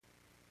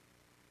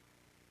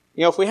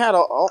If we had,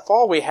 if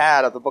all we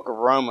had of the book of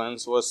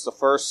Romans was the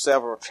first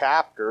several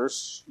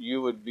chapters,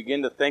 you would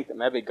begin to think that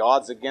maybe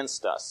God's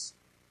against us.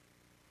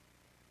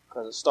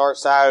 Because it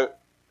starts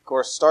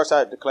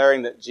out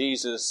declaring that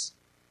Jesus,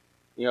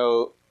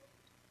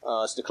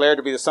 is declared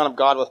to be the Son of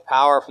God with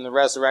power from the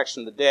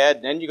resurrection of the dead.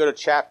 And then you go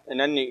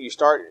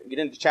to get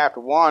into chapter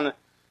 1,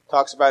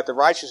 talks about the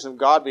righteousness of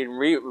God being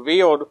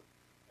revealed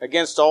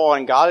against all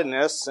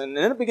ungodliness, and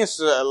then it begins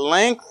a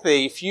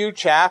lengthy few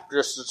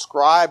chapters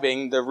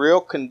describing the real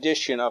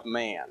condition of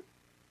man.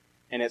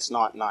 And it's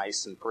not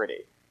nice and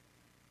pretty.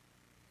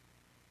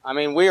 I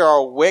mean, we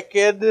are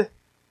wicked,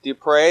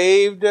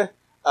 depraved,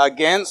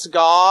 against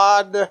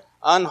God,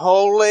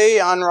 unholy,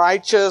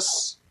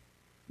 unrighteous,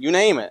 you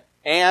name it,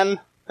 and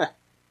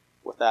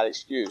without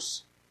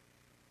excuse.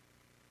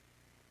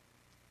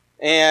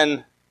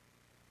 And,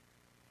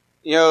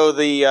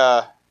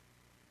 the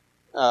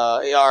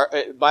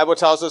Bible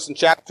tells us in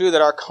chapter 2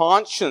 that our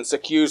conscience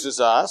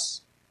accuses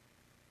us.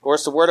 Of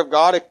course, the Word of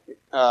God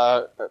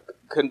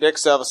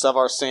convicts us of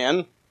our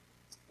sin.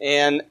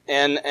 And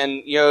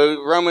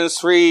Romans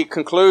 3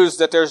 concludes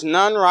that there's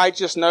none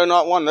righteous, no,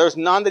 not one. There's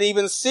none that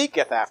even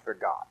seeketh after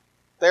God.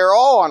 They're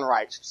all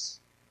unrighteous.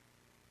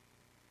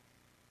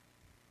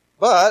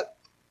 But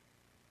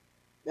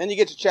then you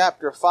get to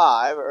chapter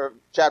 5, or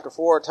chapter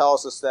 4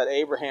 tells us that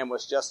Abraham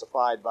was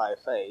justified by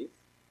faith,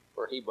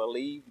 for he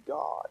believed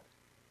God.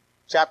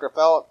 Chapter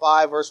 5,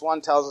 verse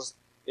 1 tells us,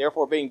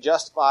 therefore, being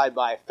justified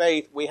by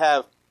faith, we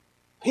have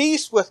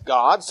peace with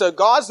God. So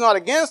God's not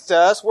against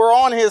us. We're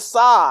on His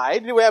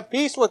side. We have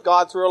peace with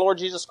God through our Lord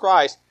Jesus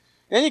Christ.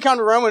 And then you come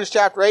to Romans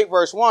chapter 8,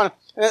 verse 1,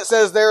 and it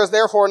says, there is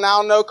therefore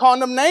now no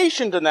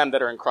condemnation to them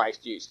that are in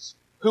Christ Jesus,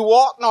 who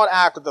walk not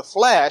after the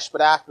flesh,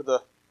 but after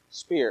the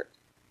Spirit.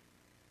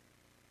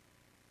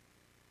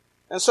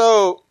 And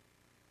so,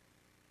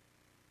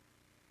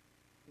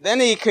 then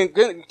he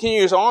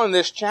continues on in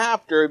this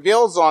chapter,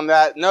 builds on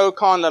that no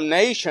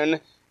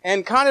condemnation,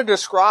 and kind of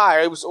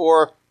describes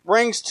or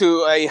brings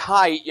to a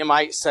height, you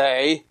might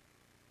say,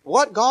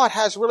 what God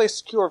has really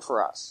secured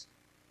for us.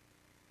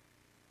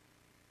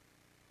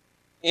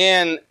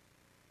 And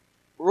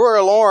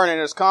Roy Lauren in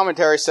his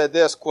commentary said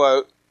this,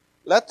 quote,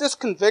 let this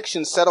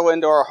conviction settle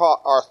into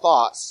our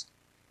thoughts,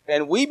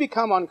 and we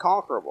become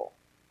unconquerable.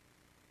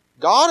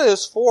 God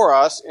is for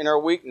us in our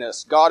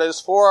weakness. God is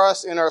for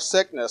us in our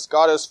sickness.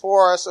 God is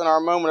for us in our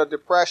moment of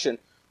depression.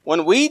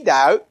 When we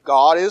doubt,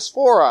 God is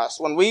for us.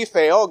 When we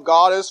fail,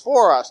 God is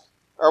for us.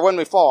 Or when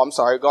we fall,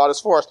 God is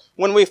for us.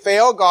 When we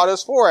fail, God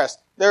is for us.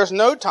 There's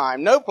no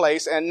time, no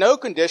place, and no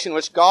condition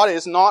which God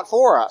is not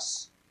for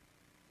us.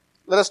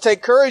 Let us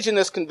take courage in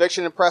this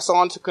conviction and press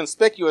on to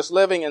conspicuous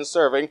living and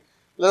serving.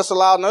 Let us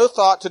allow no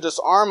thought to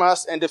disarm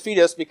us and defeat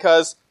us,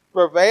 because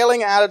the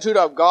prevailing attitude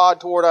of God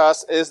toward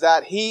us is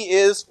that He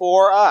is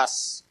for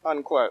us,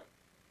 unquote.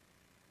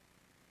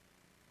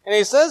 And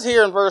he says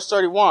here in verse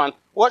 31,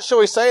 what shall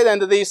we say then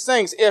to these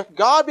things? If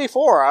God be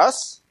for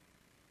us,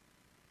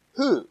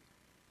 who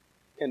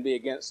can be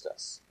against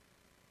us?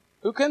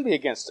 Who can be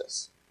against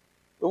us?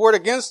 The word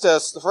against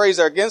us, the phrase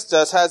against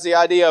us, has the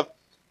idea of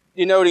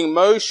denoting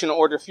motion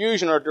or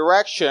diffusion or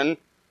direction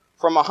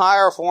from a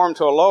higher form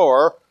to a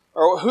lower,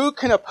 or who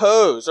can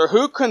oppose, or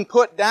who can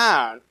put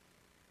down,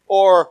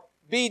 or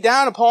be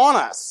down upon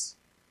us?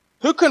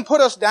 Who can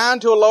put us down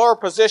to a lower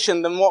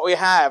position than what we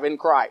have in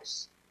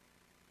Christ?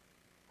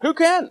 Who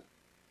can?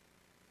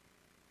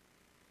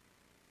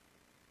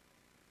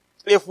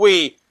 If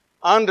we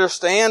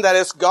understand that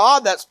it's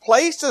God that's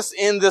placed us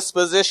in this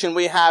position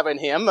we have in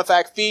Him. In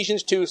fact,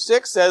 Ephesians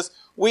 2:6 says,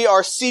 we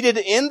are seated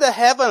in the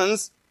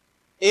heavens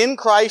in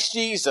Christ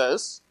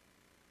Jesus.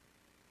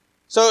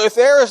 So if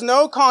there is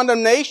no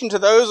condemnation to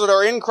those that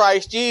are in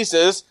Christ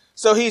Jesus,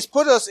 so He's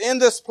put us in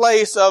this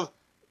place of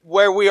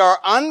where we are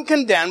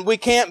uncondemned, we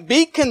can't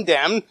be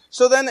condemned,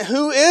 so then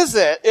who is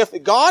it?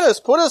 If God has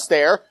put us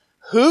there,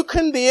 who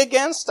can be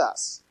against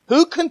us?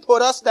 Who can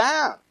put us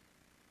down?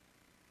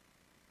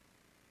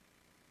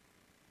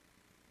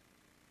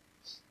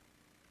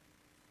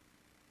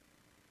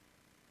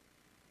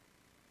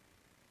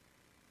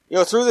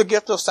 Through the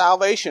gift of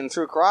salvation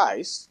through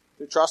Christ,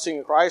 through trusting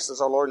in Christ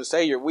as our Lord and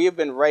Savior, we have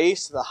been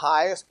raised to the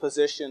highest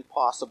position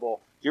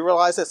possible. Do you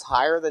realize it's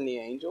higher than the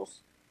angels?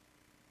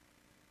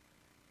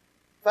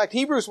 In fact,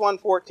 Hebrews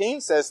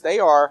 1:14 says they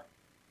are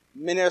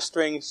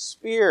ministering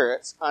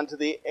spirits unto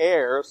the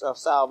heirs of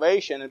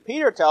salvation. And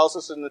Peter tells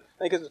us, I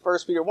think it's 1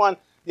 Peter 1,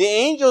 the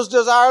angels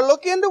desire to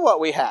look into what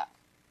we have.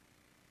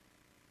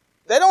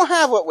 They don't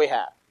have what we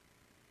have.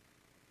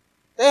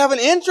 They have an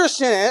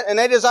interest in it, and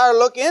they desire to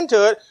look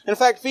into it. In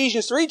fact,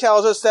 Ephesians 3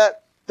 tells us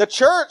that the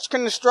church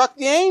can instruct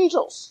the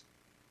angels.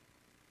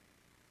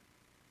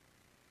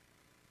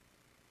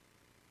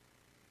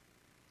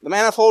 The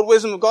manifold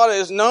wisdom of God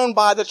is known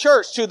by the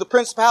church to the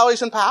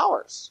principalities and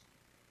powers.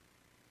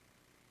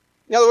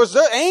 In other words,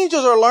 the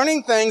angels are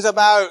learning things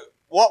about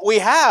what we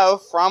have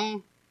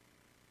from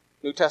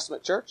New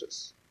Testament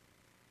churches.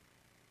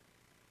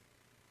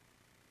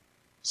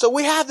 So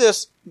we have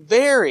this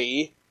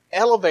very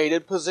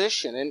elevated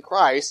position in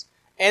Christ,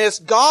 And it's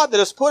God that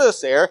has put us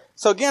there.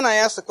 So again, I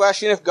ask the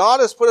question, if God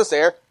has put us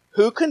there,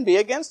 who can be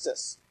against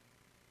us?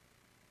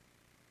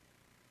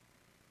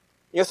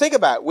 Think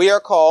about it. We are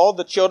called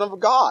the children of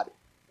God.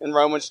 In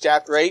Romans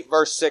chapter 8,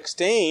 verse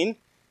 16,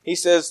 he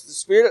says, the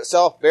Spirit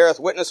itself beareth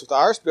witness with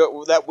our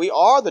spirit that we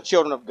are the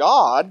children of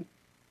God.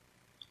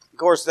 Of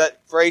course,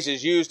 that phrase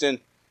is used in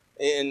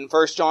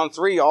 1 John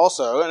 3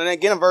 also. And then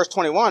again in verse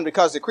 21,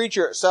 because the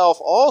creature itself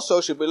also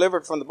should be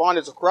delivered from the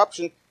bondage of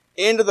corruption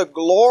into the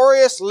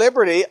glorious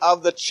liberty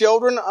of the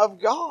children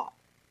of God.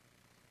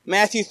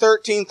 Matthew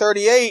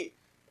 13:38,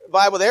 the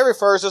Bible there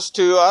refers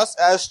to us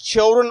as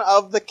children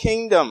of the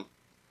kingdom.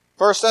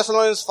 1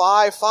 Thessalonians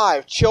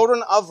 5:5,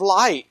 children of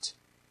light.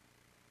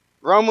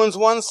 Romans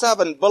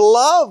 1:7,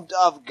 beloved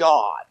of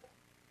God.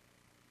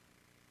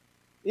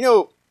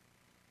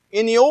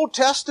 In the Old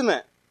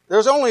Testament,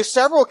 there's only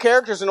several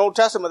characters in the Old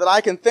Testament that I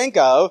can think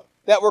of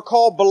that were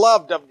called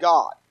beloved of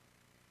God.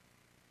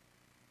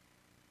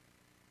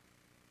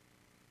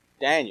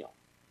 Daniel.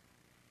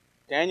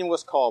 Daniel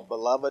was called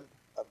beloved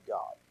of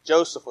God.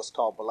 Joseph was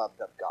called beloved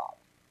of God.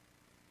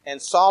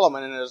 And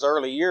Solomon in his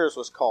early years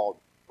was called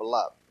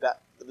beloved.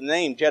 The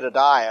name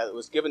Jedediah that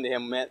was given to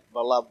him meant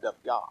beloved of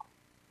God.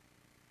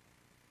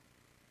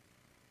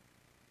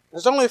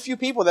 There's only a few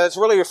people that it's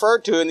really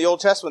referred to in the Old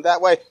Testament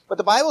that way. But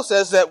the Bible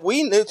says that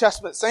we New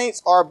Testament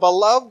saints are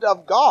beloved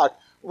of God.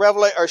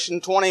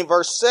 Revelation 20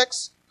 verse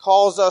 6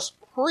 calls us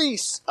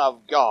priests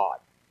of God.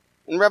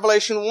 And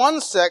Revelation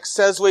 1:6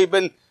 says we've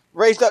been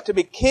raised up to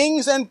be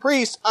kings and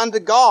priests unto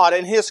God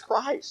in His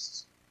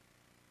Christ.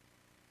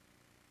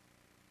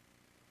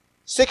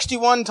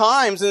 61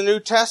 times in the New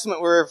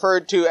Testament we're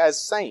referred to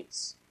as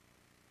saints.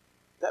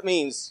 That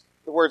means,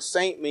 the word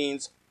saint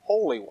means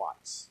holy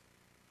ones.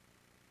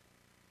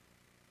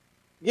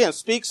 Again,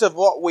 speaks of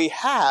what we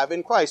have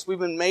in Christ. We've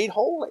been made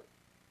holy.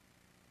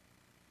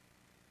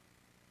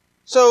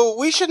 So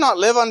we should not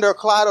live under a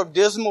cloud of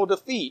dismal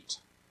defeat.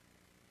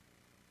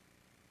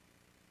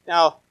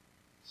 Now,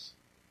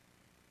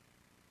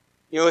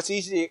 it's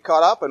easy to get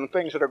caught up in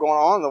things that are going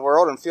on in the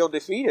world and feel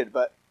defeated,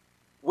 but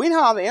we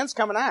know how the end's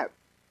coming out.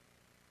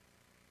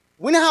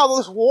 We know how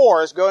this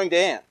war is going to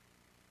end.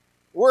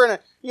 We're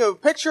in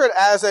picture it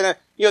as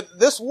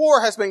this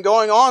war has been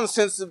going on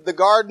since the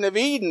Garden of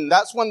Eden.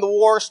 That's when the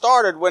war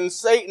started, when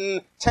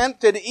Satan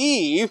tempted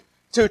Eve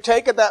to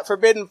take of that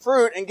forbidden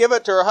fruit and give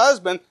it to her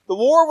husband. The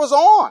war was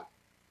on.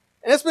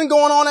 And it's been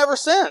going on ever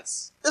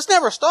since. It's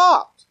never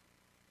stopped.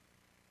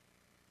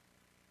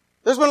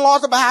 There's been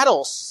lots of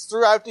battles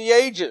throughout the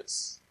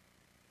ages.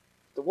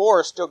 The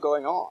war is still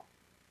going on.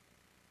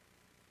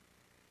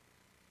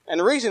 And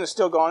the reason it's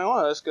still going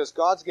on is because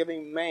God's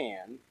giving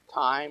man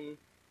time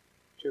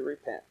to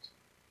repent.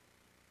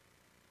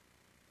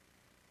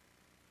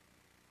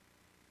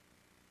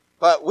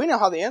 But we know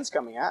how the end's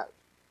coming out.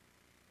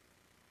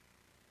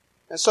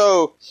 And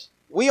so,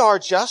 we are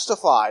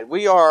justified.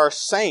 We are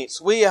saints.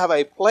 We have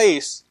a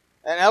place,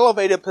 an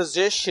elevated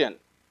position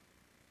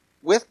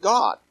with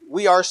God.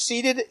 We are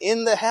seated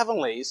in the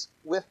heavenlies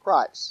with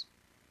Christ.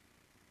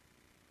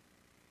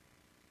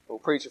 A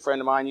preacher friend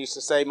of mine used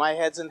to say, my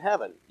head's in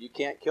heaven. You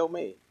can't kill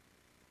me.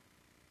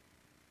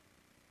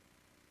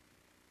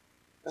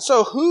 And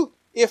so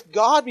if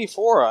God be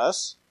for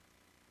us,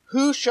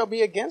 who shall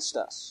be against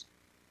us?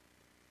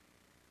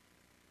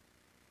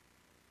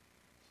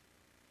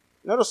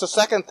 Notice the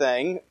second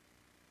thing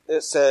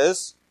it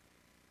says,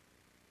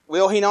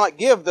 will He not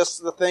give us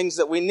the things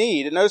that we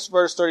need? And notice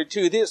verse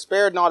 32, He that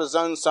spared not His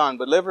own Son,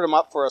 but delivered Him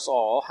up for us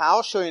all,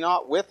 how shall He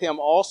not with Him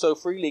also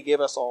freely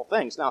give us all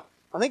things? Now,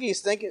 I think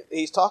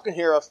he's talking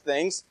here of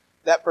things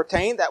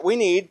that we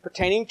need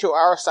pertaining to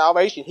our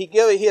salvation. He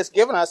has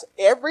given us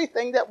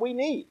everything that we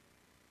need.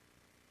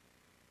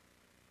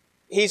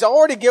 He's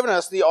already given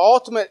us the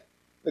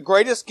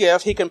greatest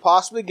gift He can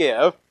possibly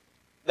give.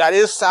 That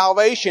is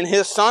salvation.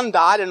 His Son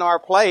died in our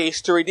place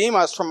to redeem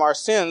us from our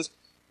sins.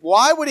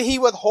 Why would He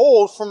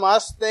withhold from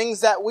us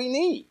things that we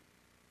need?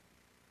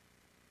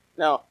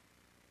 Now,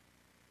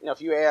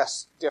 if you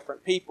ask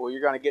different people, you're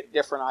going to get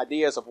different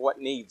ideas of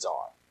what needs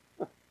are.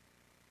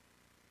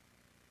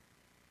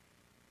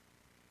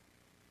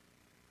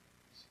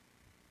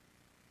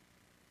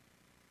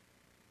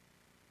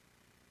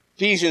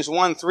 Ephesians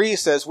 1:3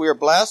 says, we are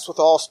blessed with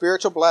all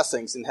spiritual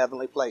blessings in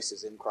heavenly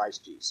places in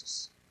Christ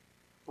Jesus.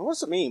 What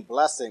does it mean,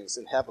 blessings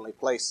in heavenly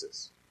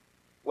places?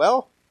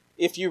 Well,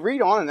 if you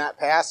read on in that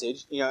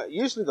passage,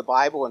 usually the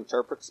Bible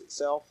interprets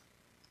itself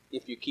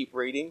if you keep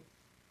reading.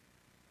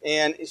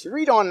 And if you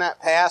read on that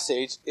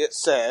passage, it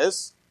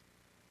says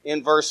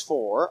in verse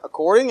 4,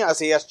 according as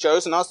He has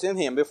chosen us in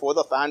Him before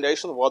the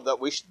foundation of the world,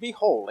 that we should be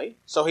holy.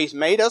 So He's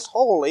made us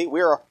holy.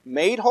 We are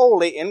made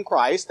holy in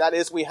Christ. That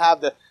is, we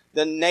have the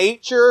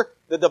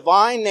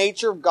divine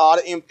nature of God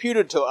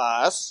imputed to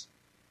us.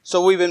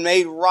 So we've been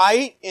made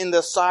right in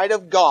the sight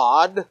of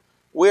God.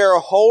 We're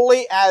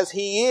holy as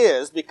He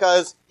is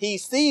because He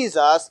sees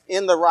us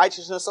in the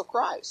righteousness of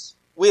Christ.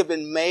 We have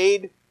been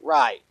made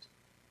right.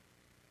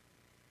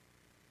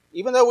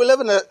 Even though we live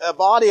in a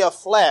body of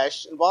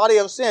flesh, a body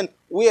of sin,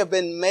 we have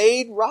been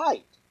made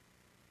right.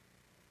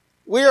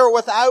 We are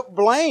without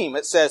blame,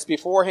 it says,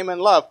 before him in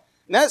love.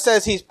 And then it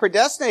says he's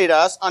predestinated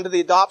us unto the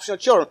adoption of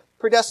children.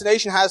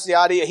 Predestination has the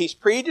idea he's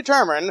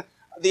predetermined.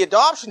 The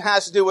adoption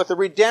has to do with the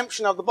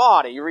redemption of the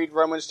body. You read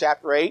Romans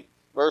chapter 8,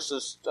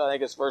 verses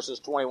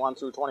 21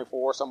 through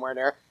 24, somewhere in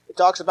there. It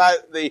talks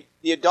about the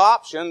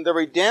adoption, the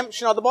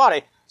redemption of the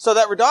body. So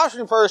that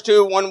redemption refers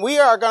to when we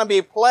are going to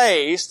be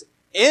placed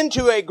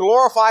into a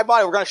glorified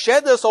body. We're going to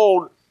shed this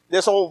old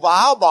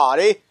vile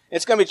body.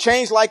 It's going to be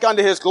changed like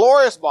unto his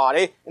glorious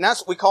body. And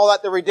we call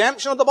that the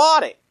redemption of the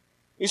body.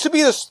 You should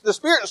be the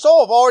spirit and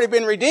soul have already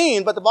been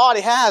redeemed, but the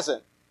body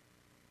hasn't.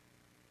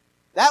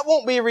 That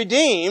won't be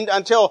redeemed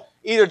until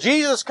either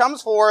Jesus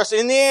comes for us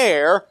in the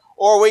air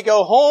or we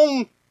go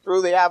home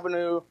through the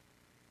avenue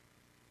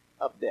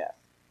of death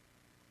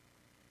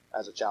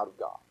as a child of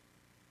God.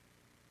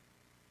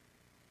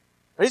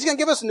 But he's going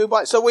to give us a new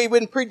body. So we've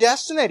been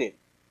predestinated.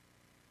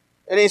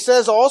 And he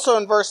says also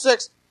in verse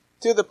 6,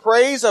 to the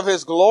praise of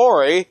his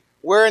glory,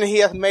 wherein he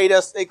hath made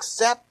us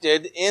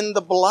accepted in the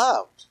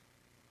beloved.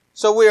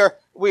 So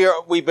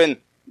we've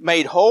been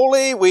made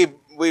holy. We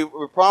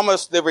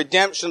promised the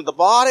redemption of the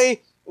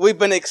body. We've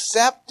been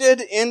accepted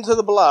into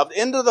the beloved,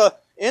 into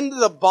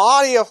the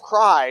body of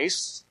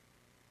Christ.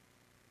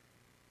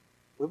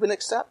 We've been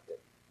accepted,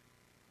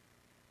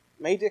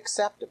 made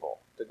acceptable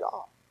to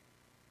God.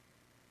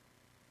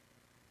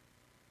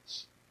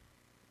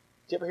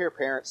 Do you ever hear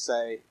parents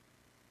say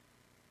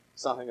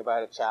something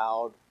about a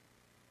child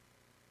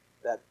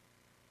that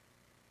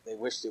they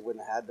wish they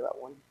wouldn't have had that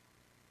one?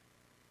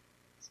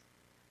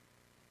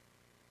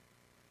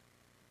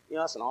 You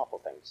know, that's an awful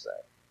thing to say.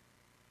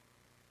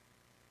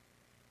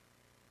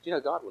 Do you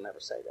know God will never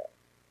say that?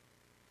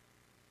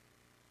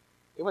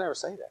 He will never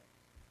say that.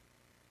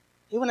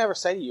 He will never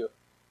say to you,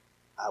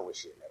 I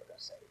wish you were never going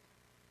to say it.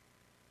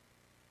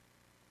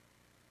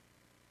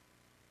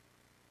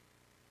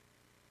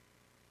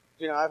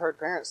 You know, I've heard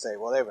parents say,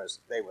 well, they was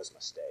a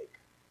mistake.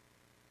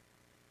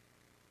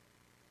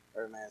 I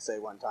heard a man say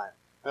one time,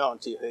 well,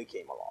 until he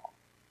came along.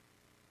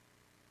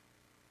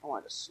 I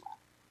wanted to slap him.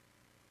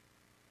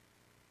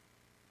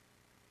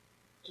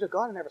 You know,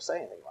 God will never say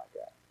anything like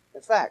that.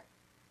 In fact,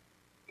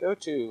 go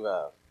to,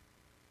 I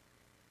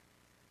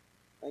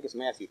think it's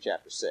Matthew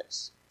chapter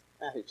 6.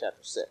 Matthew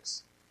chapter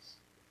 6.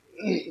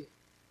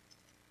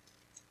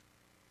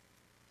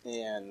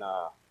 And,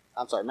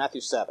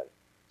 Matthew 7.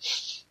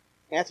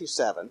 Matthew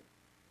 7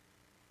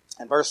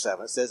 and verse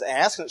 7, it says,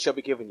 ask and it shall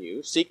be given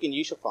you, seek and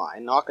ye shall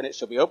find, knock and it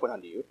shall be opened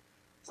unto you.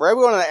 For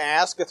everyone that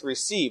asketh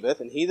receiveth,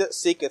 and he that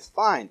seeketh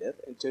findeth,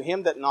 and to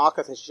him that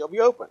knocketh it shall be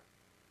opened.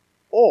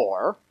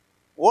 Or,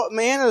 what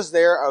man is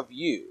there of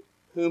you,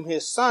 whom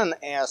his son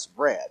asks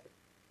bread,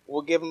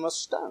 will give him a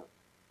stone?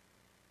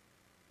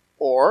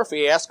 Or, if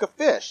he asks a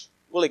fish,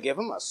 will he give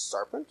him a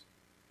serpent?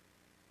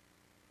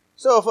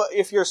 So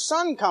if your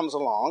son comes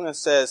along and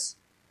says,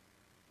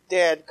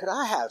 Dad, could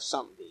I have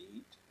something to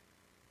eat?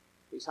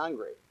 He's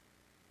hungry.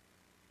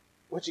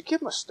 Would you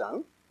give him a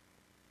stone?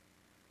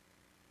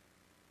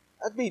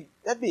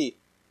 That'd be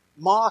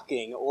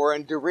mocking or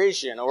in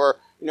derision. Or,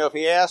 you know, if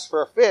he asks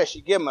for a fish,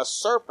 you give him a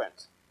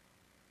serpent.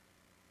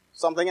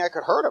 Something that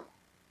could hurt him.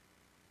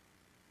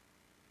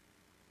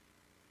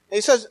 And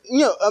he says,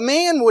 you know, a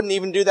man wouldn't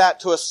even do that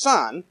to a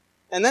son.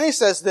 And then he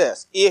says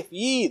this, if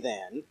ye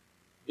then,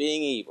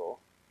 being evil,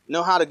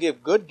 know how to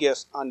give good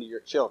gifts unto your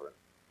children,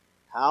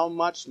 how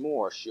much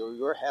more shall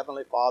your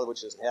heavenly Father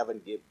which is in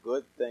heaven give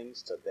good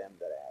things to them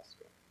that ask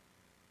him?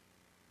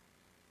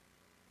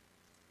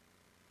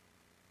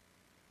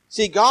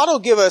 See, God will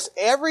give us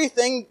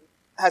everything,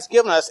 has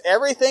given us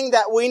everything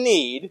that we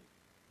need.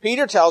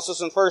 Peter tells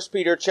us in 2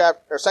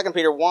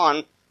 Peter 1,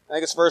 I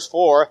think it's verse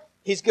 4,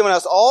 he's given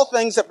us all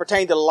things that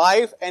pertain to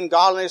life and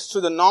godliness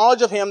through the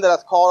knowledge of him that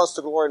hath called us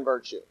to glory and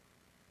virtue.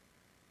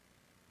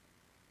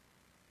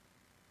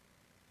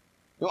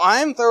 Now,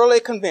 I am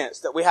thoroughly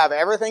convinced that we have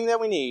everything that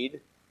we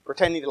need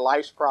pertaining to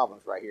life's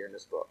problems right here in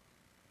this book.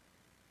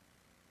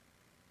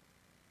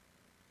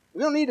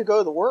 We don't need to go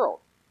to the world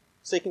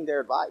seeking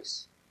their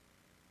advice.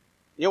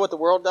 You know what the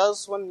world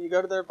does when you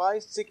go to their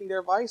advice, seeking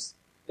their advice?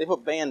 They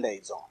put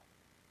Band-Aids on.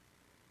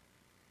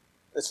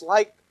 It's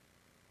like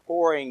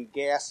pouring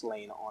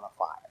gasoline on a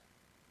fire.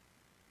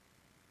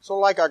 So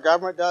like our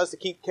government does to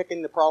keep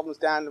kicking the problems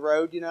down the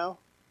road, you know?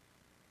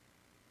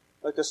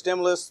 Like the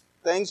stimulus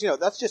things, you know,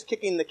 that's just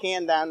kicking the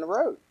can down the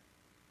road.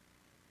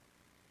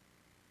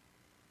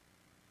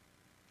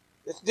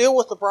 Let's deal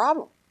with the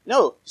problem.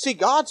 No, see,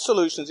 God's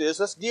solutions is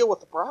let's deal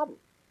with the problem.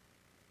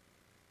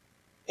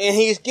 And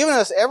he's given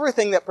us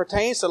everything that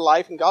pertains to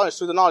life and godliness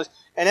through the knowledge.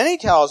 And then he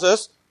tells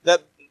us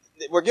that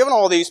we're given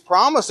all these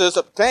promises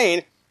that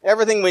pertain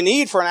everything we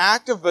need for an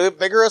active,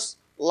 vigorous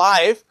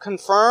life,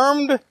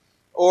 confirmed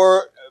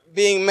or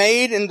being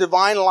made in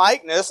divine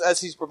likeness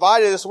as he's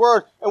provided this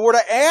word. And we're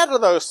to add to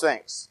those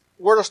things.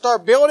 We're to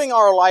start building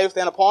our life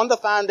then upon the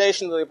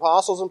foundation of the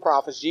apostles and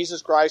prophets,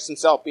 Jesus Christ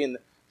himself being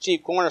the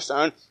chief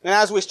cornerstone. And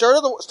as we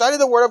study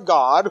the word of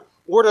God,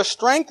 we're to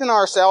strengthen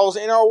ourselves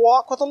in our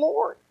walk with the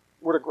Lord.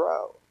 We're to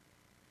grow.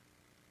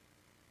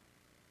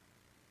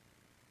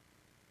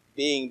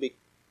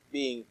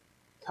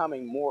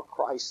 becoming more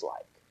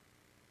Christ-like.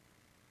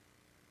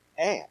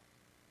 And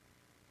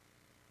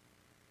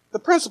the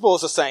principle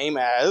is the same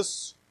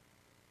as,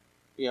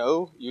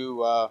 you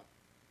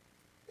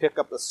pick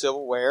up the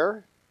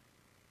silverware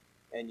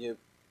and you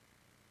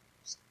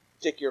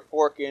stick your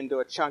fork into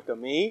a chunk of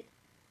meat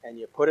and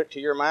you put it to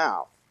your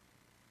mouth.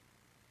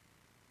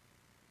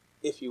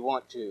 If you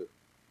want to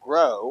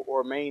grow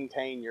or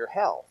maintain your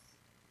health,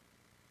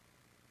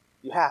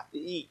 you have to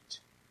eat.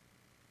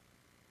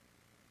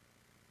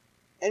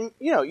 And,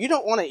 you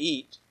don't want to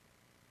eat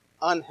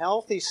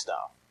unhealthy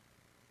stuff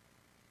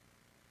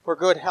for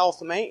good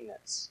health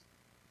maintenance.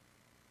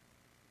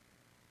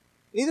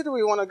 Neither do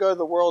we want to go to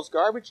the world's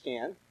garbage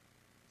can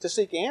to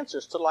seek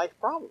answers to life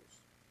problems.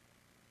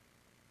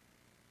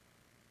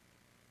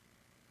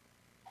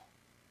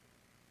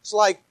 It's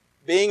like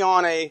being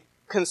on a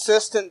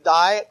consistent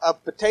diet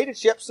of potato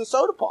chips and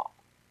soda pop.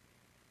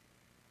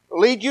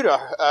 It'll lead you to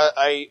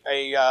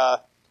a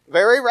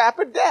very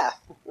rapid death.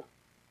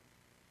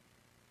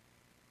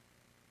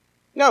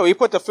 No, you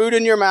put the food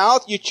in your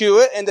mouth, you chew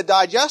it, and the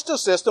digestive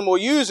system will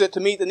use it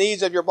to meet the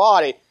needs of your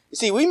body. You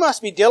see, we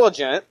must be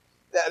diligent.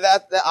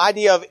 That the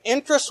idea of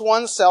interest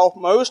oneself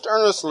most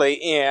earnestly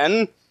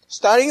in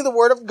studying the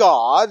Word of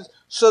God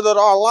so that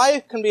our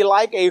life can be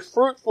like a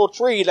fruitful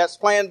tree that's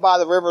planted by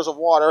the rivers of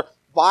water,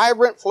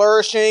 vibrant,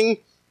 flourishing.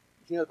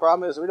 The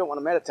problem is we don't want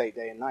to meditate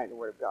day and night in the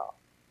Word of God.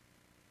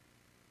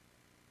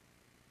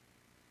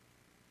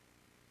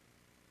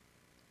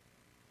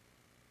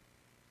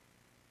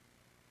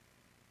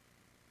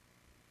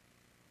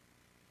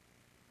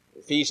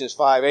 Ephesians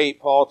 5:8,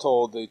 Paul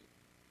told the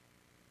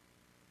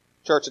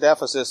church at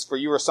Ephesus, "For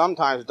you were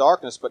sometimes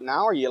darkness, but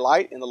now are ye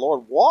light in the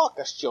Lord. Walk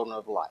as children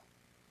of light."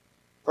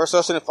 1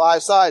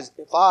 Thessalonians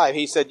 5,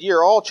 he said, "Ye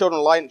are all children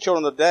of light and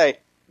children of the day.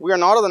 We are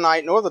not of the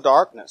night nor of the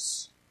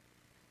darkness."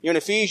 In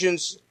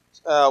Ephesians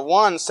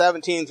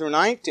 1:17 through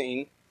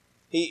 19,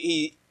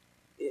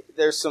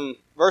 there's some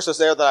verses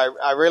there that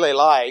I really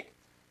like,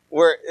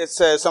 where it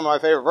says, some of my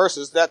favorite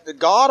verses, that the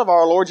God of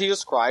our Lord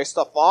Jesus Christ,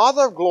 the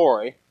Father of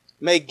glory,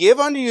 may give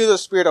unto you the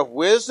spirit of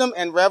wisdom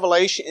and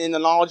revelation in the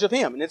knowledge of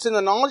Him. And it's in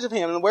the knowledge of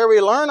Him, and where we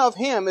learn of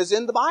Him is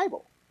in the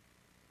Bible.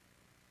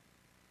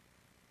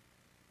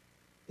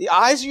 The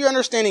eyes of your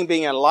understanding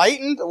being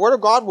enlightened, the Word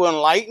of God will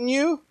enlighten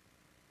you.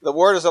 The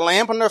Word is a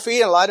lamp unto our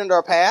feet and a light unto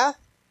our path.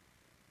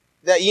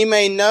 That ye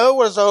may know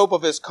what is the hope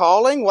of His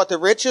calling, what the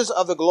riches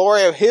of the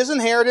glory of His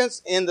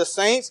inheritance in the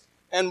saints,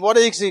 and what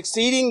is the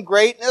exceeding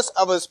greatness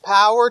of His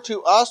power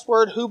to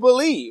usward who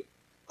believe,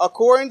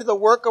 according to the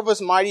work of His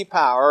mighty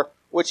power,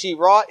 which He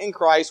wrought in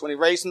Christ when He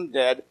raised from the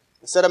dead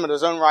and set Him at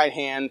His own right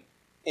hand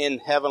in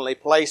heavenly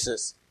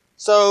places.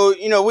 So,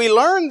 we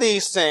learn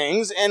these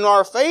things and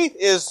our faith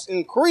is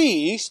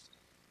increased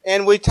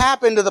and we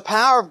tap into the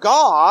power of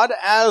God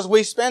as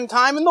we spend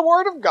time in the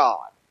Word of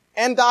God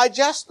and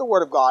digest the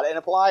Word of God and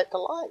apply it to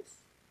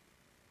life.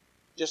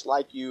 Just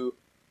like you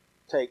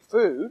take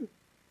food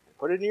and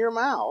put it in your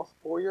mouth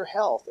for your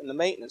health and the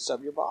maintenance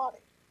of your body.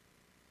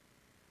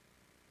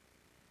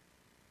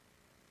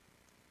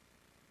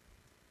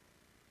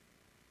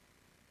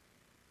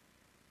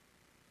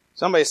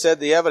 Somebody said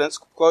the evidence,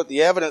 quote,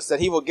 "The evidence that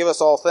He will give us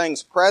all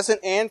things,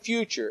 present and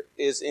future,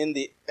 is in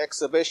the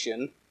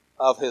exhibition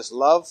of His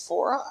love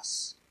for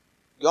us."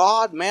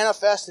 God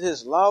manifested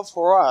His love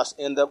for us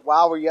in that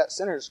while we're yet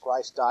sinners,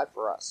 Christ died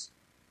for us.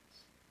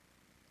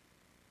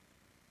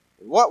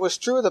 What was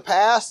true of the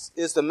past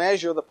is the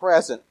measure of the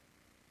present.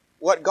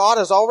 What God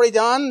has already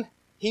done,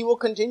 He will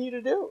continue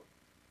to do.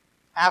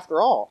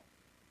 After all,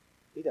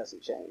 He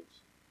doesn't change.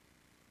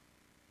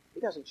 He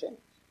doesn't change.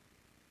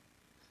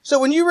 So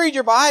when you read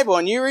your Bible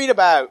and you read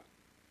about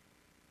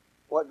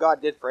what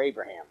God did for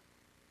Abraham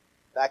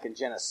back in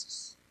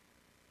Genesis,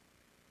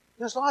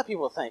 there's a lot of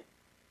people who think,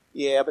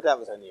 yeah, but that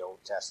was in the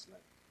Old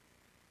Testament.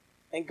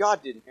 And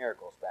God did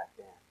miracles back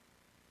then.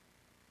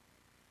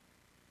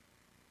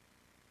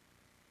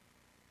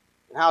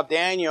 And how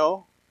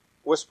Daniel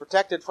was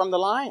protected from the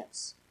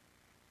lions.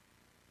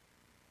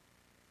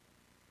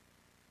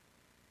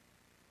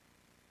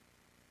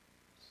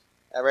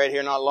 I read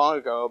here not long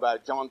ago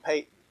about John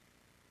Payton,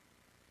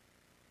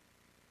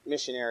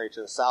 missionary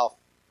to the South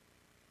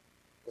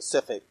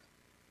Pacific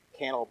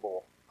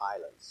Cannibal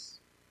Islands.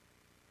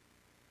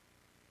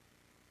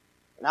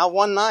 Now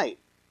one night,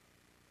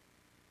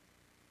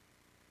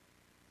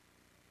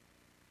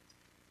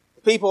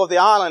 the people of the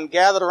island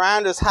gathered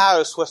around his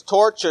house with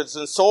torches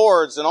and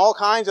swords and all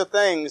kinds of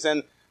things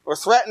and were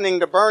threatening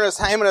to burn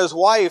him and his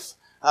wife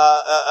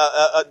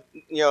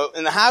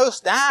in the house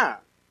down.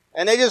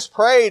 And they just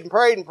prayed and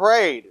prayed and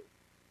prayed.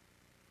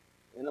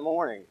 In the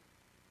morning,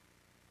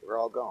 they were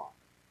all gone.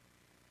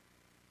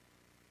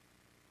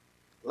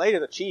 Later,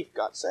 the chief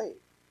got saved.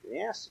 And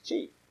he asked the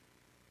chief,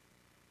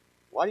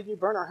 "Why did you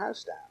burn our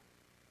house down?"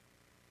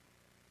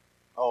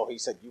 "Oh," he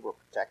said, "you were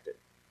protected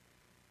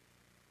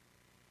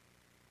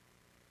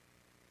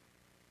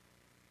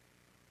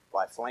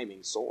by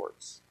flaming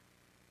swords."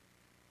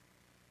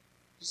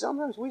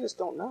 Sometimes we just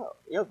don't know.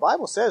 The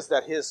Bible says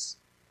that His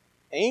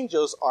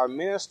Angels are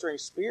ministering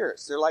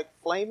spirits. They're like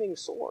flaming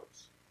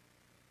swords.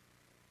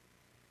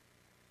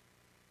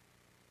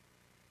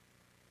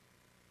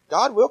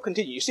 God will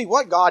continue. You see,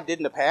 what God did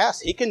in the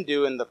past, He can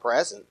do in the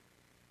present.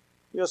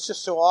 You know, it's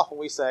just so often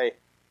we say,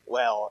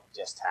 well, it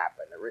just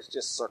happened. It was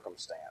just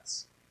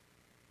circumstance.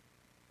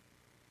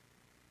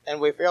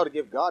 And we fail to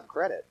give God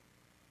credit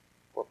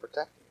for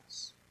protecting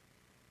us.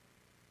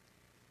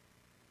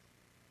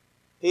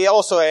 He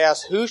also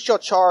asks, who shall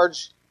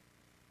charge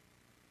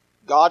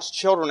God's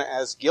children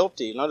as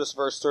guilty? Notice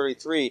verse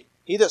 33.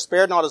 He that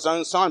spared not his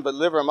own son, but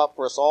delivered him up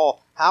for us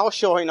all, how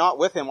shall he not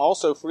with him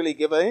also freely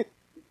give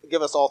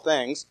us all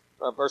things?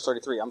 Verse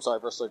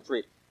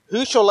 33.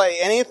 Who shall lay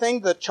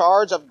anything to the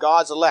charge of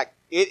God's elect?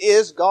 It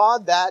is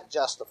God that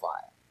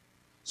justifieth.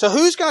 So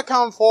who's going to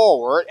come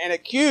forward and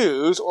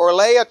accuse or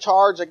lay a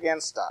charge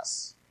against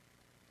us?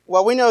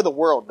 Well, we know the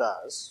world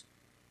does.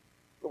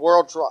 The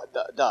world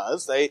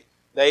does.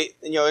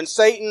 And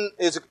Satan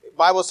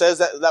Bible says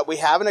that we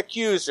have an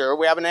accuser,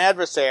 we have an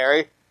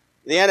adversary,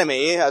 the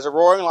enemy, as a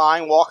roaring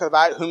lion, walketh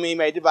about whom he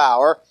may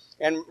devour.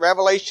 And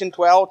Revelation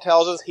 12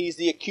 tells us he's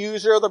the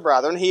accuser of the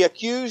brethren. He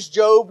accused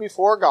Job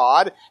before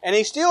God, and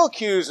he still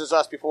accuses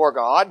us before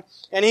God.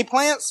 And he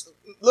plants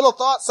little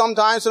thoughts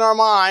sometimes in our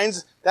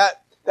minds that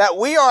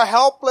we are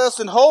helpless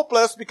and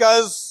hopeless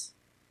because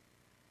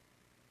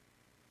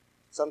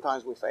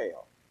sometimes we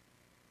fail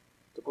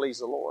to please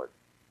the Lord.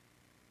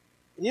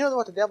 And you know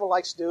what the devil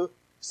likes to do?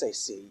 Say,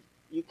 see,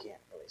 you can't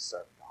really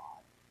serve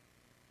God.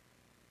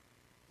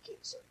 You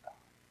can't serve God.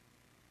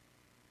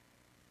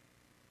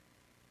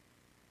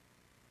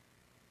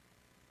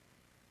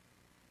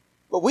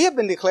 But we have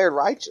been declared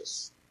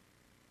righteous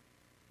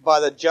by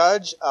the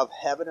judge of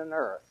heaven and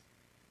earth,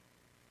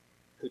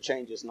 who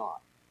changes not.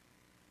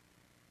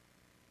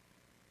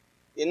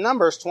 In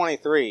Numbers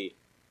 23,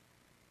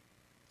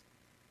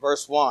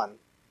 verse 1,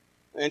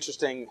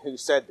 interesting who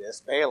said this,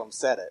 Balaam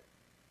said it.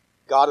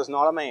 God is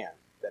not a man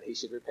that he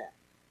should repent.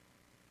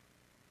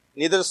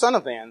 Neither the son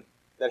of man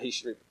that he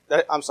should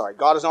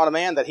God is not a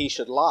man that he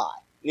should lie.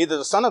 Neither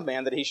the son of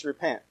man that he should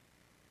repent.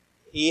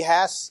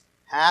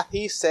 Hath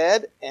he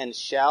said, and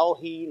shall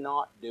he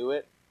not do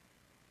it?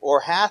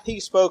 Or hath he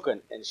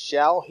spoken, and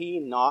shall he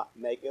not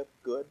make it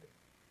good?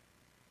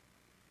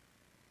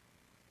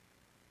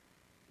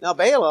 Now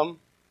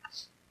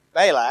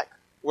Balak,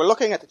 we're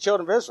looking at the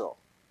children of Israel.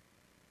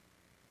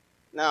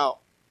 Now,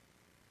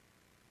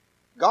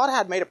 God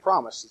had made a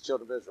promise to the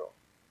children of Israel.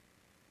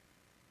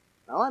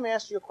 Now let me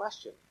ask you a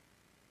question.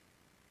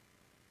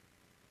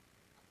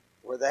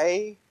 Would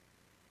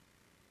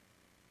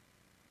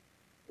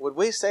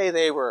we say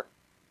they were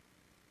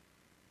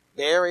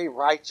very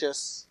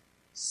righteous,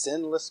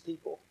 sinless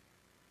people?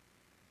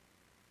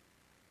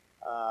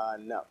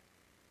 No.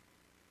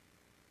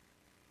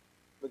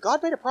 But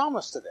God made a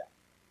promise to them.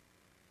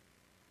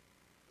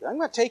 I'm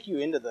going to take you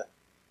into the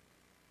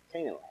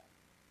Canaan land.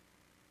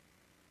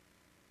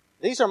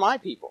 These are my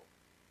people.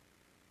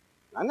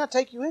 I'm going to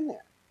take you in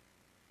there.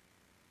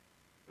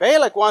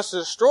 Balak wants to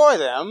destroy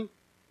them,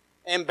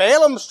 and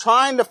Balaam's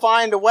trying to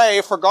find a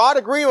way for God to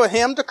agree with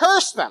him to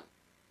curse them.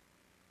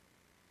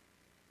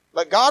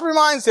 But God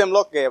reminds him,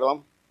 look,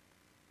 Balaam,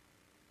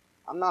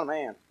 I'm not a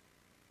man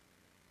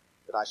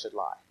that I should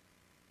lie.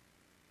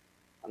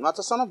 I'm not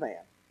the son of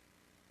man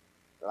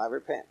that I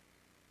repent.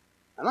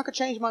 I'm not going to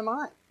change my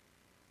mind.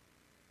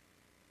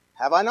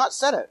 Have I not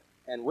said it,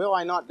 and will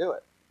I not do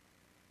it?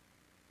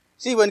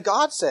 See, when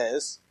God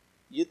says,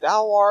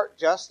 thou art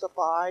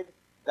justified,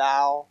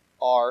 thou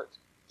art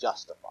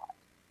justified.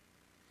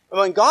 And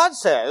when God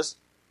says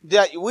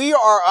that we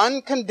are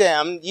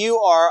uncondemned, you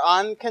are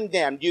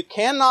uncondemned. You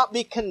cannot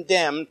be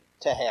condemned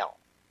to hell.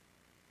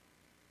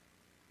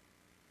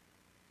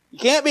 You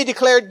can't be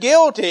declared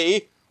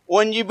guilty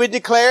when you've been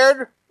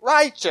declared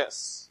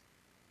righteous.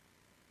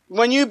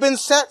 When you've been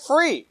set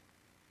free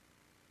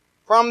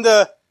from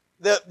the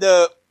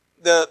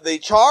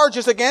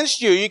charges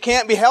against you. You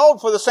can't be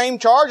held for the same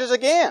charges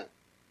again.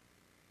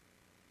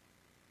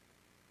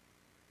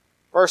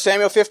 1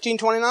 Samuel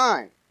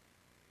 15:29.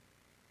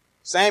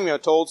 Samuel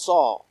told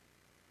Saul,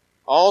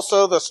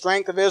 also the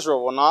strength of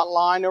Israel will not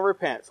lie nor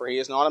repent, for he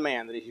is not a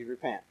man that he should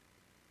repent.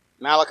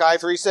 Malachi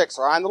 3:6.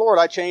 For I am the Lord,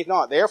 I change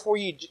not. Therefore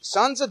ye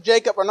sons of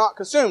Jacob are not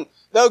consumed.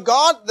 Though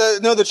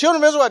the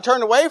children of Israel had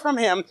turned away from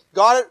him,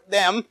 God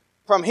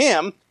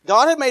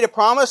had made a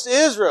promise to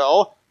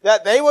Israel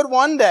that they would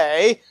one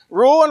day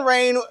rule and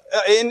reign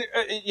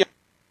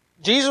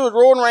Jesus would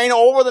rule and reign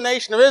over the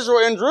nation of Israel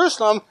in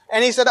Jerusalem,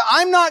 and he said,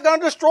 I'm not going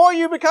to destroy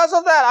you because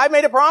of that. I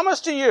made a promise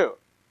to you.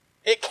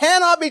 It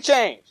cannot be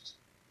changed.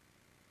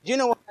 Do you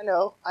know what I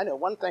know? I know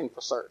one thing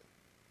for certain.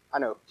 I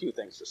know a few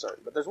things for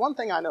certain, but there's one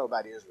thing I know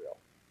about Israel.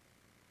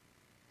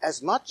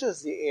 As much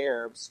as the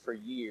Arabs for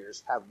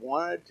years have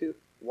wanted to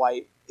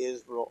wipe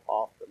Israel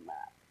off the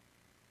map,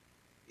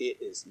 it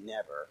is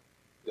never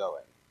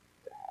going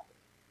to happen.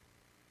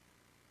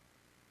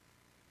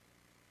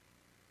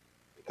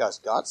 Because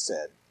God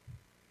said,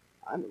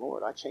 I'm the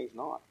Lord, I change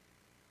not.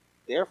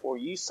 Therefore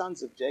ye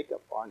sons of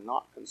Jacob are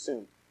not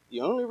consumed.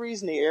 The only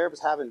reason the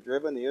Arabs haven't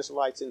driven the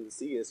Israelites into the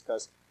sea is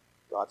because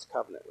God's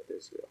covenant with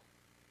Israel.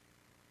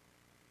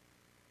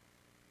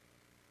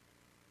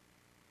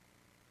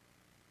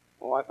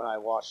 My wife and I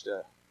watched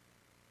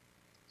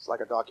it's like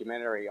a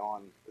documentary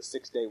on the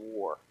 6-Day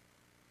War.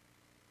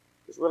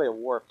 It was really a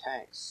war of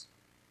tanks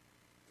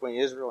between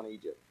Israel and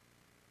Egypt.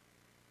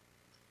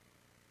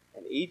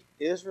 And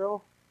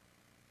Israel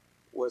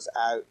was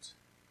out.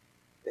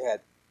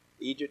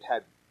 Egypt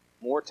had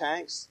more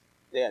tanks,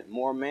 they had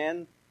more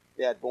men,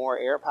 they had more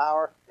air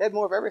power, they had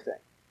more of everything.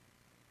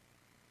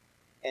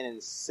 And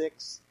in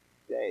 6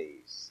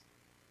 days,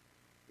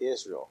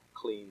 Israel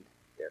cleaned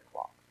their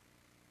clock.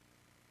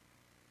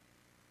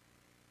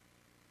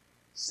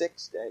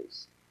 6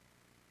 days.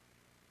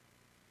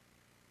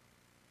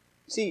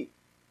 See,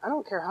 I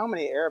don't care how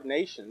many Arab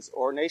nations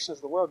or nations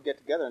of the world get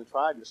together and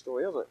try to destroy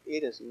Israel.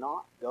 It is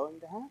not going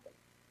to happen.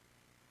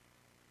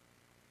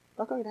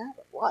 Not going to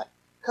happen. Why?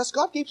 Because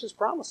God keeps His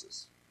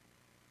promises.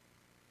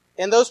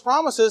 And those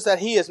promises that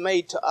He has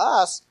made to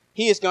us,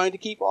 He is going to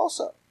keep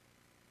also.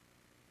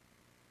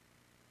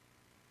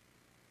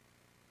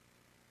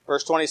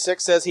 Verse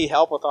 26 says, He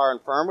helpeth our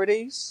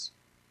infirmities.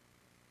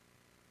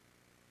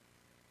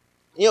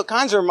 It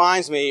kind of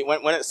reminds me,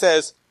 when it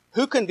says,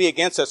 who can be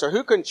against us or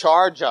who can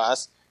charge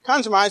us, it kind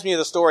of reminds me of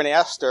the story in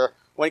Esther,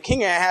 when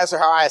King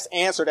Ahasuerus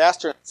answered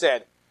Esther and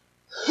said,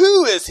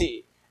 who is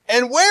he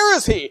and where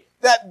is he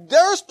that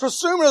dares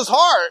presume in his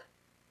heart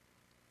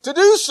to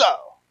do so?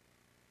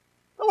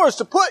 In other words,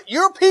 to put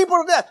your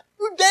people to death.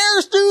 Who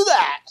dares do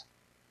that?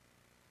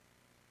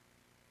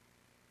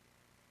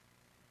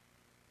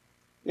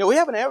 We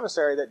have an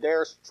adversary that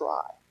dares to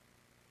try.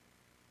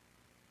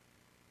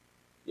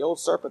 The old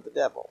serpent, the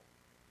devil.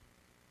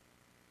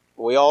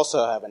 But we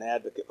also have an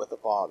advocate with the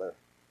Father,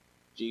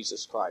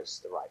 Jesus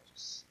Christ, the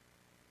righteous.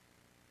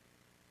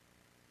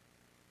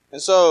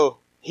 And so,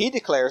 He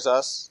declares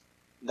us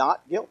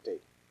not guilty.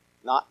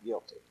 Not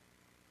guilty.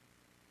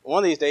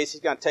 One of these days,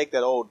 He's going to take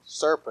that old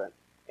serpent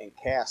and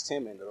cast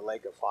him into the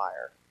lake of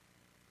fire.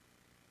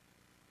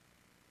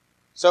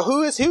 So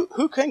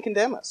who can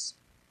condemn us?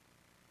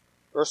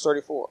 Verse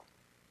 34.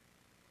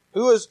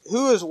 Who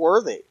is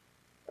worthy?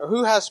 Or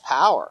who has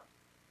power?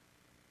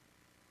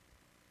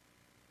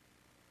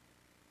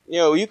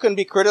 You can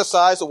be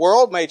criticized. The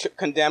world may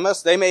condemn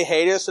us. They may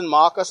hate us and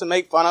mock us and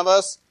make fun of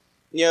us,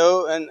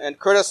 and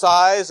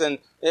criticize, and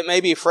it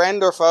may be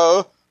friend or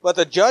foe. But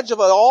the judge of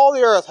all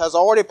the earth has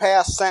already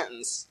passed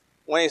sentence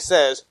when He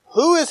says,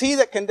 who is He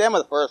that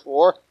condemneth, verse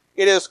 4?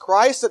 It is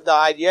Christ that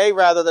died, yea,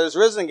 rather that is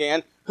risen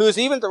again, who is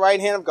even at the right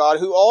hand of God,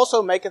 who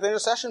also maketh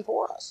intercession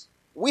for us.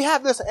 We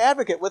have this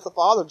advocate with the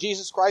Father,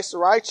 Jesus Christ the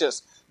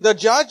righteous. The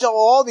judge of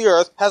all the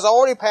earth has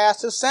already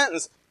passed his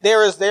sentence.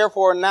 There is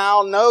therefore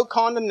now no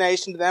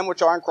condemnation to them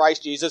which are in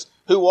Christ Jesus,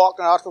 who walk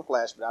not after the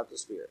flesh, but after the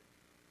Spirit.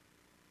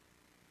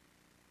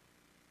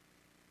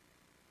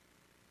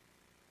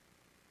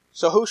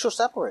 So who shall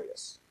separate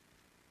us?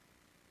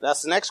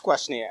 That's the next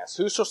question he asks.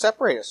 Who shall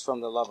separate us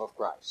from the love of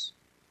Christ?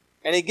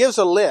 And he gives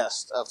a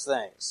list of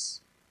things.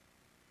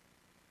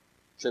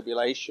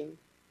 Tribulation,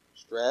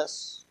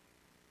 distress.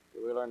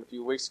 We learned a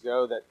few weeks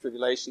ago that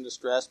tribulation,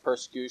 distress,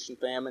 persecution,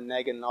 famine,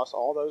 nakedness,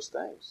 all those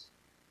things.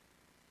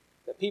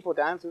 That people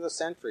down through the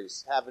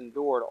centuries have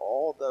endured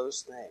all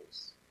those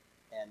things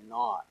and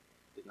not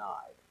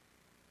denied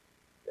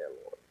their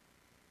Lord.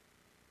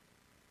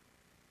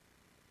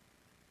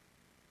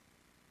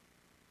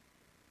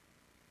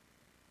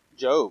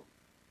 Job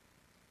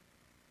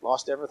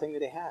lost everything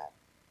that he had,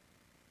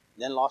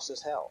 then lost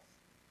his health.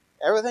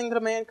 Everything that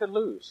a man could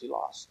lose, he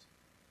lost.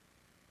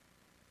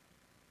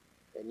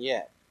 And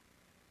yet,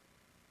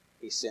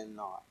 he sinned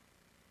not.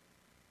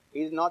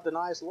 He did not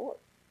deny his Lord.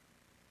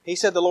 He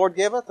said, the Lord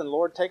giveth and the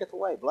Lord taketh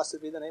away.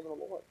 Blessed be the name of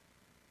the Lord.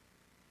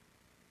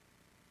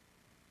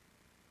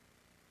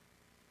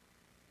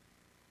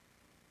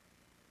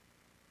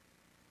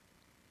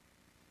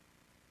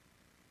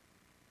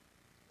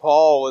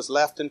 Paul was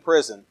left in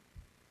prison.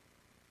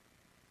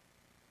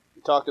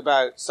 He talked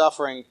about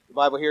suffering. The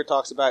Bible here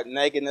talks about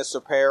nakedness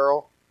or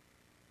peril.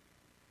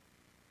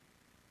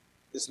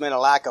 This meant a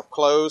lack of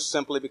clothes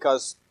simply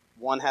because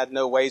one had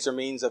no ways or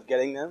means of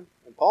getting them.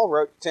 And Paul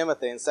wrote to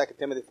Timothy in 2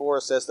 Timothy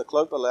 4, says, the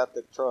cloak that left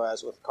at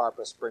Troas with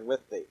Carpus bring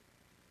with thee.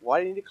 Why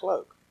did he need a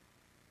cloak?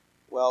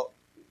 Well,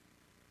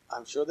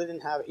 I'm sure they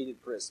didn't have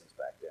heated prisons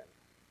back then.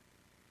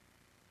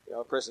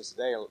 Prisons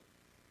today, at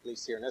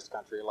least here in this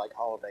country, are like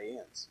Holiday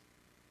Inns.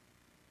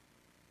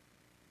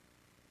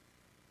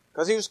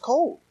 Because he was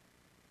cold.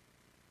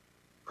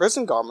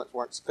 Prison garments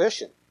weren't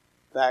sufficient.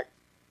 In fact,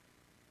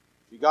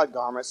 if you got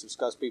garments, it's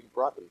because people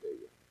brought them to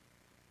you.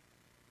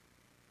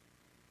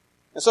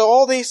 And so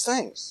all these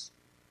things.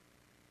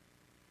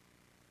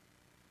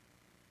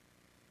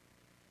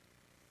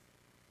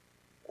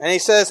 And he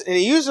says, and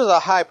he uses a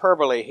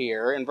hyperbole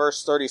here in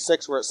verse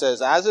 36 where it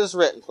says, as is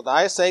written, for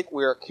thy sake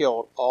we are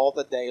killed all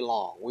the day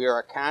long. We are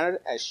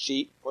accounted as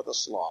sheep for the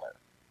slaughter.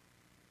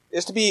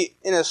 It's to be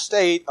in a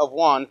state of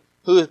one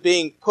who is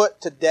being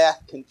put to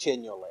death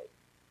continually.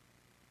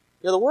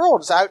 The world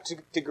is out to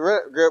get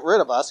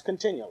rid of us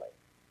continually.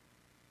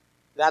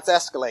 That's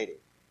escalating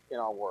in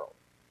our world.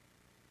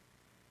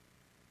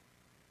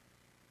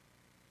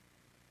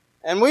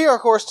 And we are,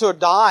 of course, to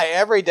die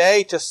every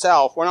day to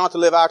self. We're not to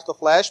live after the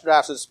flesh, but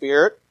after the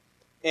Spirit.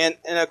 And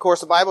of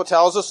course, the Bible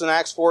tells us in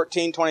Acts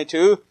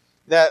 14:22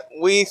 that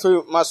we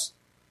through much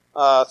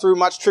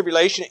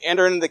tribulation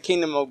enter into the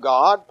kingdom of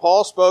God.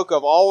 Paul spoke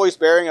of always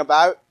bearing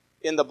about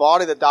in the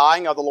body the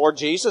dying of the Lord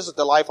Jesus, that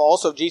the life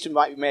also of Jesus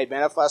might be made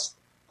manifest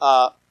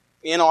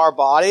in our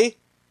body.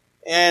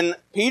 And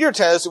Peter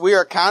tells us we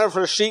are counted for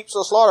the sheep to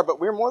the slaughter, but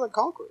we're more than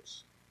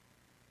conquerors.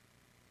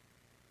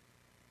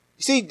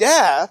 You see,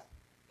 death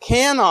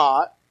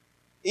cannot,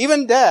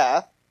 even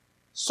death,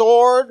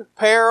 sword,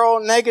 peril,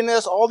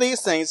 nakedness, all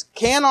these things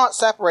cannot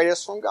separate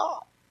us from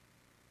God.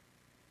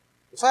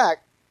 In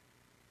fact,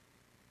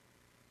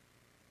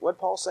 what did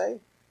Paul say?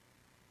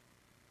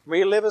 For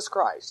me to live is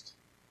Christ,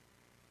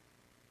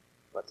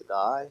 but to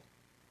die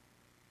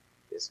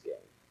is gain.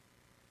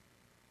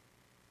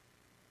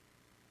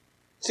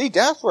 See,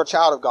 death for a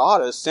child of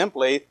God is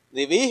simply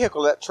the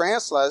vehicle that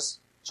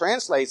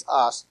translates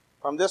us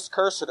from this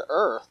cursed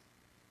earth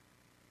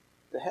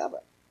to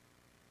heaven.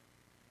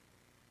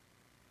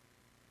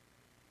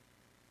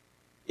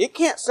 It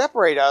can't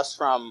separate us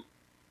from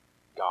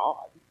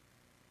God.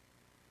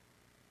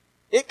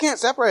 It can't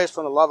separate us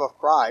from the love of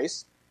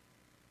Christ.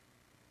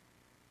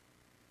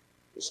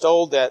 It's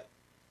told that,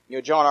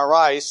 John R.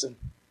 Rice, in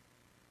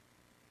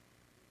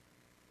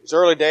his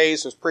early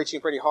days, was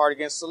preaching pretty hard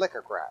against the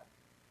liquor crowd.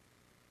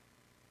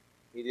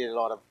 He did a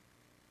lot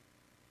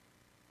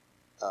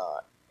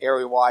of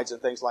area wides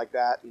and things like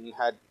that, and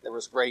there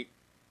was great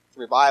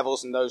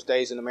revivals in those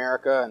days in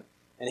America,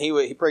 and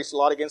he preached a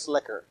lot against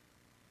liquor.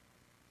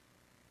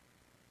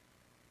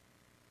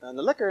 And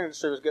the liquor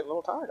industry was getting a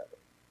little tired of it.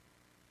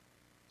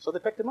 So they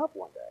picked him up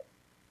one day,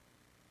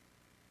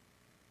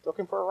 took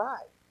him for a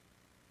ride,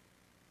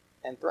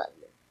 and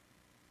threatened him.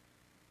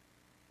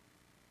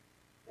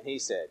 And he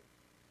said,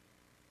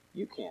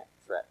 "You can't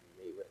threaten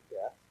me with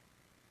death."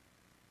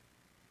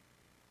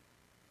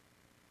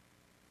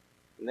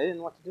 And they didn't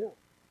know what to do.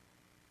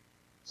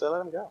 So they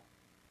let him go.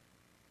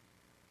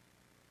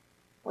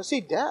 Well, see,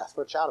 death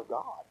for a child of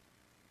God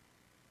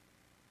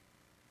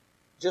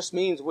just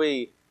means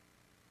we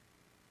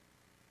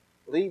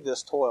leave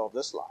this toil of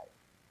this life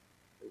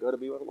and go to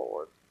be with the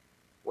Lord,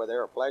 where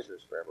there are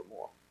pleasures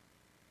forevermore.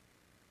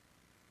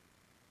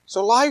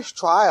 So life's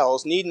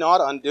trials need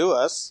not undo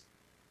us.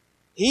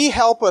 He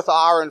helpeth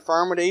our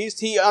infirmities.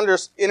 He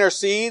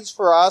intercedes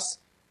for us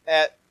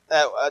at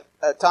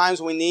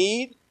times we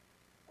need.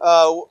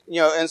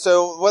 And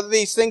so whether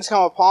these things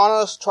come upon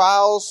us,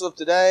 trials of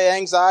today,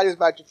 anxieties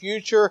about the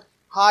future,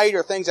 height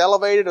or things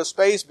elevated of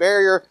space,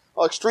 barrier,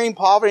 or extreme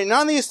poverty,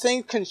 none of these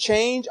things can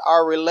change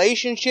our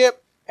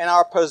relationship and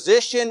our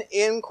position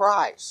in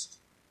Christ.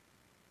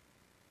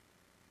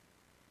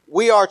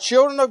 We are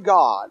children of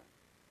God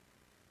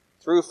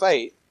through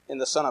faith in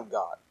the Son of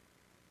God,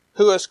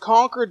 who has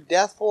conquered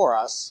death for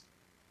us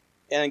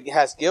and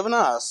has given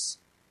us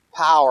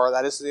power,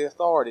 that is the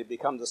authority, to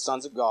become the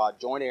sons of God,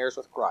 joint heirs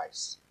with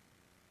Christ,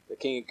 the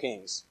King of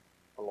Kings,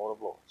 the Lord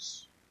of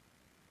Lords.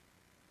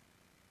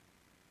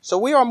 So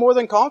we are more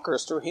than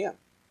conquerors through Him.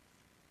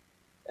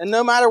 And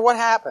no matter what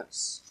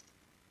happens,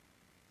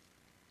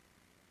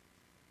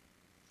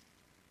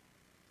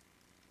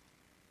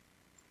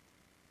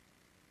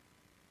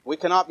 we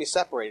cannot be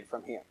separated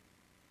from Him.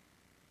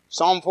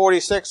 Psalm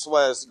 46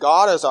 was,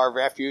 God is our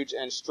refuge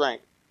and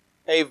strength,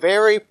 a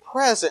very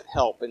present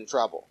help in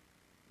trouble.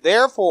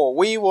 Therefore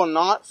we will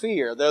not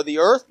fear, though the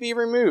earth be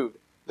removed,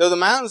 though the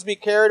mountains be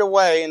carried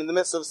away into the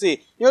midst of the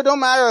sea. It don't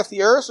matter if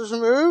the earth is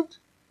removed,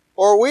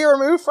 or we are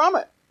removed from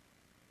it,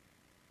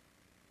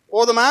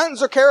 or the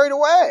mountains are carried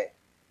away.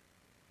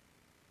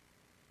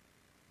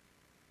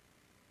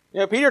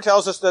 Peter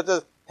tells us that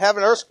the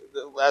heaven and earth,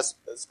 as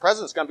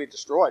present, is going to be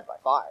destroyed by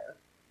fire.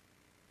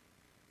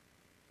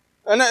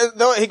 And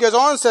though he goes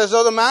on and says,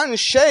 though the mountains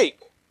shake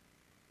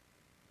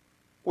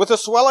with the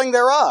swelling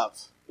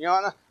thereof.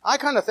 And I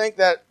kind of think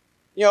that,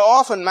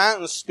 often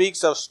mountains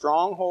speaks of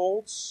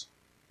strongholds,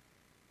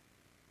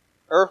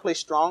 earthly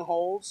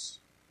strongholds,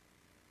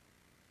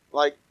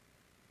 like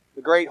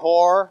the great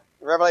whore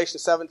in Revelation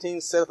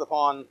 17 sitteth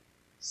upon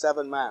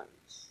 7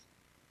 mountains.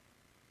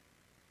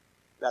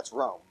 That's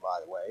Rome,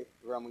 by the way,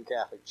 the Roman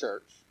Catholic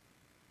Church.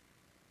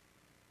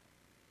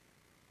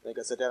 I think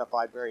it's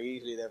identified very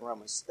easily there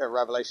in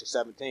Revelation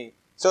 17.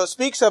 So it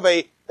speaks of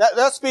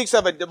that speaks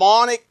of a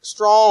demonic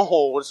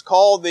stronghold. It's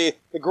called the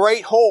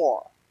great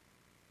whore.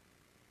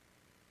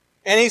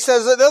 And he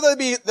says that though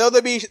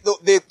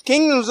the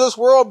kingdoms of this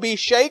world be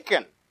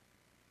shaken,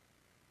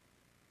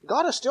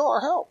 God is still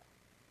our help.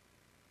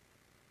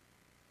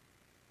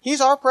 He's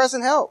our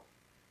present help.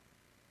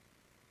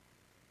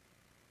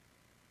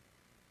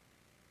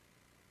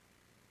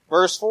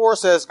 Verse 4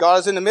 says, God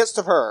is in the midst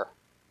of her.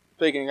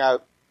 Speaking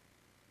out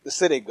the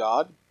city of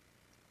God.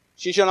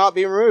 She shall not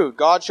be removed.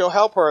 God shall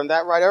help her, and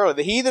that right early.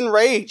 The heathen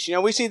rage.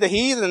 We see the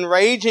heathen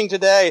raging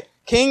today.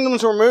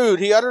 Kingdoms were moved.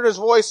 He uttered his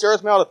voice, the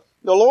earth melted.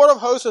 The Lord of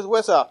hosts is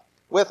with us.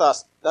 with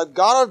us. The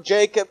God of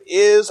Jacob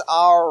is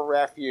our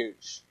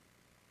refuge.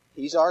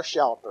 He's our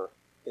shelter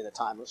in a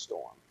time of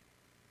storm.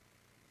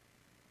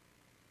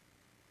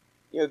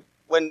 You know,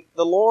 when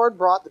the Lord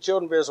brought the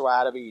children of Israel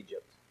out of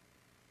Egypt,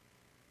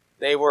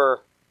 they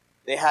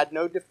had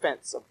no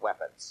defensive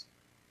weapons.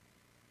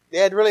 They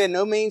had really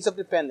no means of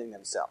defending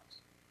themselves.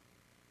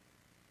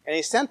 And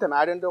he sent them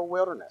out into a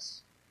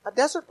wilderness, a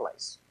desert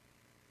place.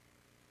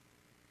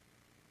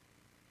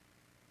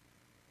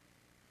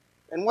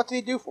 And what did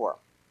he do for them?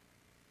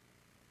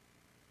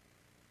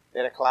 They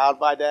had a cloud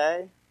by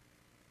day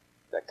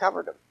that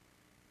covered them.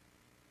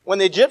 When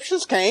the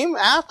Egyptians came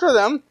after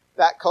them,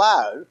 that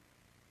cloud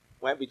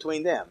went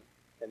between them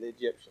and the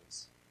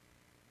Egyptians.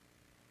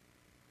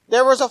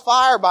 There was a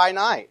fire by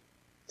night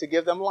to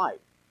give them light.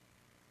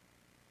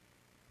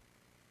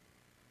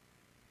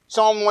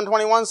 Psalm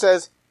 121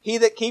 says, He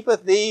that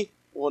keepeth thee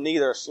will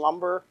neither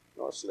slumber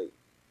nor sleep.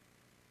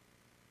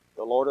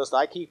 The Lord is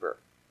thy keeper.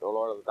 The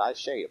Lord is thy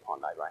shade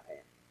upon thy right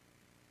hand.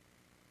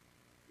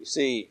 You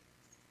see,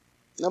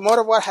 no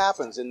matter what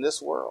happens in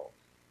this world,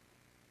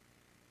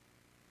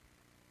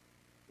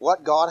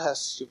 what God has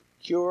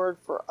secured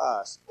for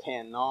us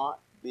cannot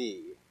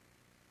be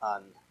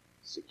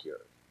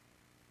unsecured.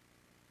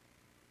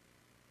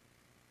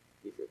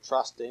 If you're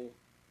trusting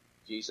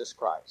Jesus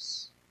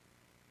Christ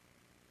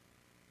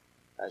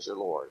as your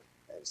Lord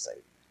and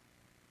Savior.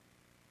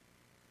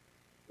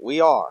 We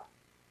are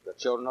the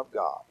children of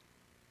God.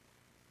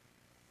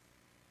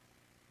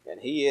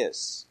 And He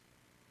is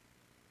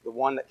the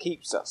one that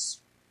keeps us.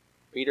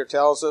 Peter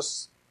tells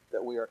us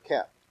that we are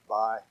kept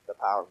by the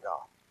power of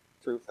God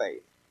through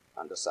faith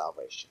unto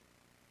salvation.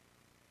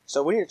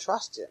 So we need to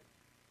trust Him.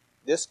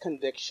 This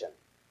conviction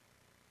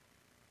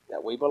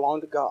that we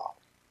belong to God.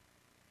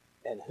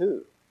 And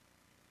who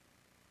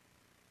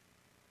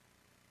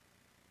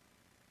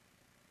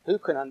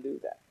can undo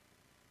that?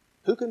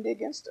 Who can be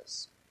against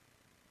us?